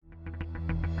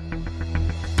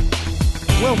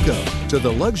Welcome to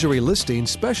the Luxury Listing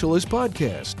Specialist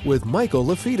Podcast with Michael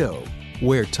LaFido,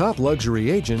 where top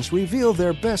luxury agents reveal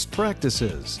their best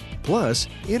practices, plus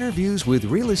interviews with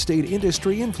real estate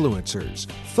industry influencers,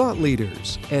 thought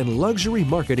leaders, and luxury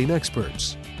marketing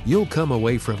experts. You'll come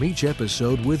away from each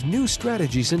episode with new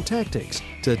strategies and tactics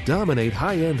to dominate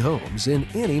high-end homes in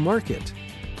any market.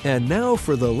 And now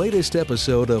for the latest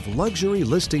episode of Luxury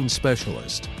Listing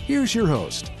Specialist. Here's your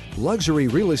host, luxury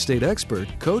real estate expert,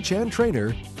 coach, and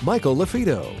trainer, Michael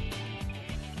LaFido.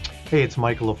 Hey, it's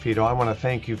Michael LaFido. I want to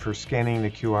thank you for scanning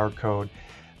the QR code.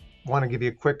 I want to give you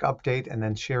a quick update and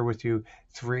then share with you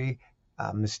three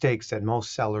mistakes that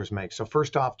most sellers make. So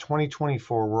first off,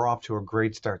 2024, we're off to a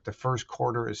great start. The first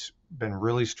quarter has been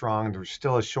really strong. There's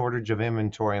still a shortage of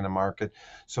inventory in the market,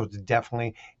 so it's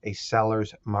definitely a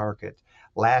seller's market.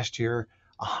 Last year,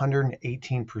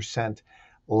 118%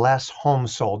 less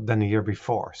homes sold than the year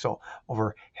before. So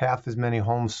over half as many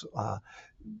homes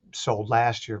sold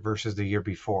last year versus the year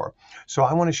before. So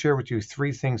I want to share with you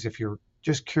three things. If you're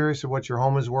just curious of what your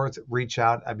home is worth, reach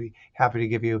out. I'd be happy to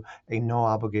give you a no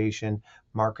obligation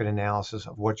market analysis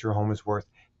of what your home is worth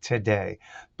today.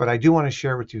 But I do want to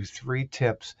share with you three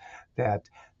tips that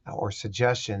or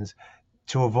suggestions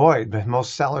to avoid that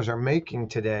most sellers are making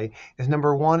today. Is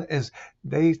number one is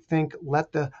they think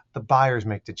let the buyers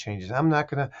make the changes. I'm not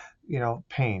going to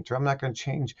paint, or I'm not going to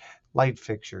change light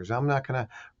fixtures. I'm not going to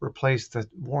replace the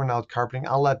worn out carpeting.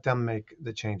 I'll let them make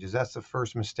the changes. That's the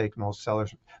first mistake most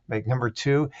sellers make. Number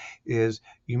two is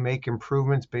you make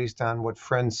improvements based on what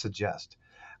friends suggest.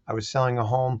 I was selling a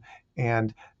home,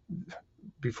 and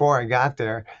before I got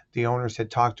there, the owners had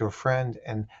talked to a friend,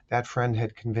 and that friend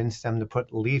had convinced them to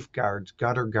put leaf guards,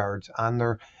 gutter guards on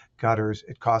their gutters.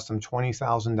 It cost them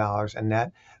 $20,000, and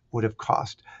that would have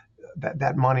cost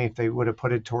that money. If they would have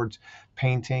put it towards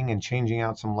painting and changing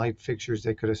out some light fixtures,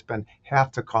 they could have spent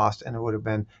half the cost, and it would have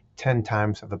been 10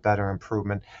 times of a better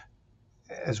improvement.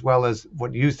 As well as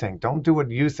what you think. Don't do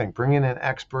what you think. Bring in an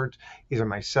expert, either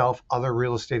myself, other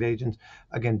real estate agents.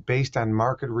 Again, based on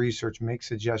market research, make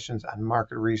suggestions on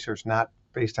market research, not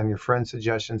based on your friend's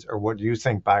suggestions or what you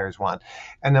think buyers want.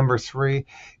 And number three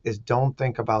is don't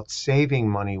think about saving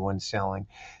money when selling.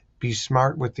 Be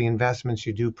smart with the investments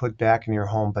you do put back in your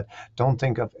home, but don't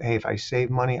think of, hey, if I save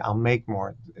money, I'll make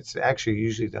more. It's actually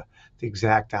usually the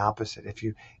exact opposite. If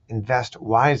you invest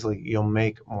wisely, you'll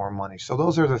make more money. So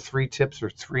those are the three tips or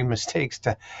three mistakes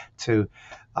to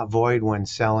avoid when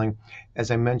selling. As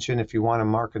I mentioned, if you want a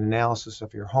market analysis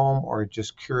of your home or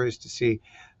just curious to see,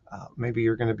 maybe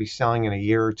you're going to be selling in a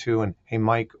year or two, and hey,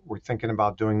 Mike, we're thinking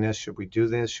about doing this. Should we do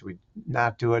this? Should we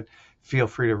not do it? Feel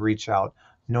free to reach out.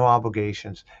 No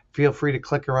obligations. Feel free to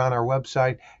click around our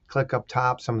website, click up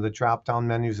top some of the drop-down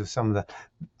menus of some of the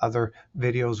other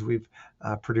videos we've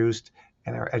produced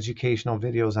and our educational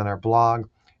videos on our blog,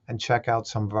 and check out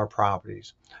some of our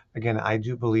properties. Again, I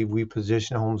do believe we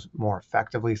position homes more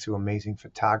effectively through amazing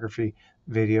photography,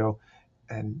 video,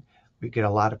 and we get a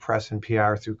lot of press and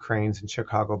PR through Cranes and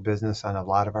Chicago Business on a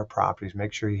lot of our properties.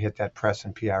 Make sure you hit that press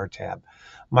and PR tab.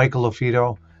 Michael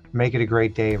LaFido. Make it a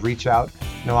great day. Reach out.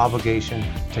 No obligation.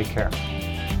 Take care.